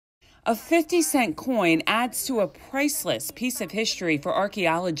A 50-cent coin adds to a priceless piece of history for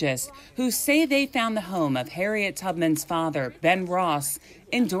archaeologists who say they found the home of Harriet Tubman's father, Ben Ross,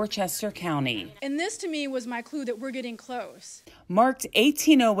 in Dorchester County. And this, to me, was my clue that we're getting close. Marked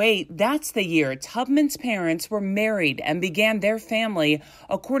 1808, that's the year Tubman's parents were married and began their family,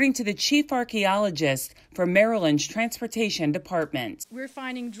 according to the chief archaeologist for Maryland's Transportation Department. We're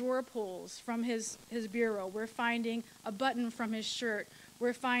finding drawer pulls from his bureau. We're finding a button from his shirt.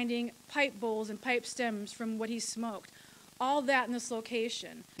 We're finding pipe bowls and pipe stems from what he smoked. All that in this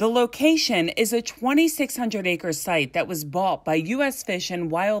location. The location is a 2,600-acre site that was bought by U.S. Fish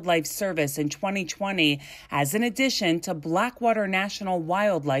and Wildlife Service in 2020 as an addition to Blackwater National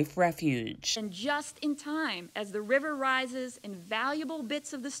Wildlife Refuge. And just in time, as the river rises and valuable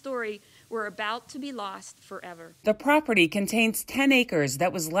bits of the story were about to be lost forever. The property contains 10 acres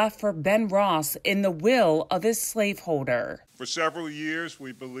that was left for Ben Ross in the will of his slaveholder. For several years,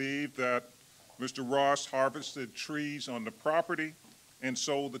 we believed that Mr. Ross harvested trees on the property and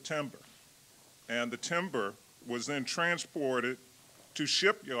sold the timber. And the timber was then transported to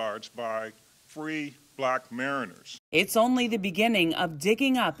shipyards by free black mariners. It's only the beginning of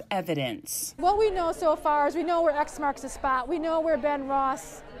digging up evidence. What we know so far is we know where X marks the spot. We know where Ben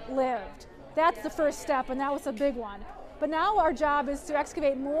Ross lived. That's the first step, and that was a big one. But now our job is to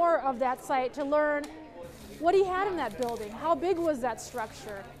excavate more of that site to learn what he had in that building. How big was that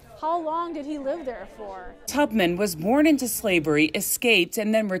structure? How long did he live there for? Tubman was born into slavery, escaped,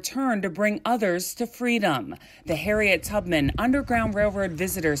 and then returned to bring others to freedom. The Harriet Tubman Underground Railroad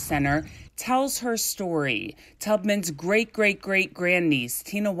Visitor Center tells her story. Tubman's great-great-great-grandniece,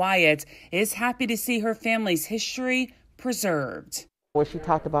 Tina Wyatt, is happy to see her family's history preserved. Well, she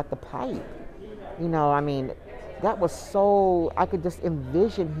talked about the pipe. You know, I mean, that was so, I could just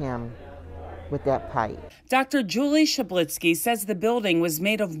envision him with that pipe. Dr. Julie Shablitsky says the building was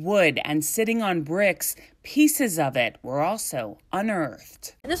made of wood and sitting on bricks. Pieces of it were also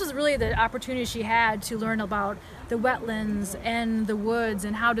unearthed. This was really the opportunity she had to learn about the wetlands and the woods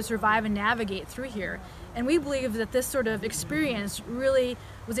and how to survive and navigate through here. And we believe that this sort of experience really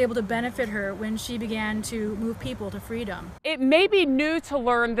was able to benefit her when she began to move people to freedom. It may be new to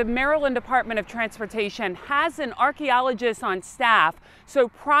learn the Maryland Department of Transportation has an archaeologist on staff, so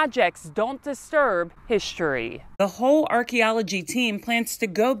projects don't disturb history. The whole archaeology team plans to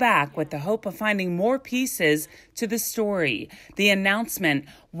go back with the hope of finding more pieces to the story. The announcement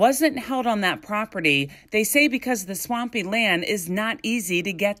wasn't held on that property, they say, because the swampy land is not easy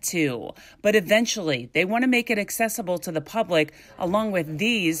to get to. But eventually, they want to make it accessible to the public along with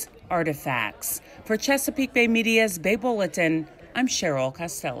these artifacts. For Chesapeake Bay Media's Bay Bulletin, I'm Cheryl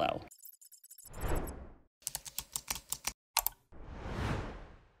Costello.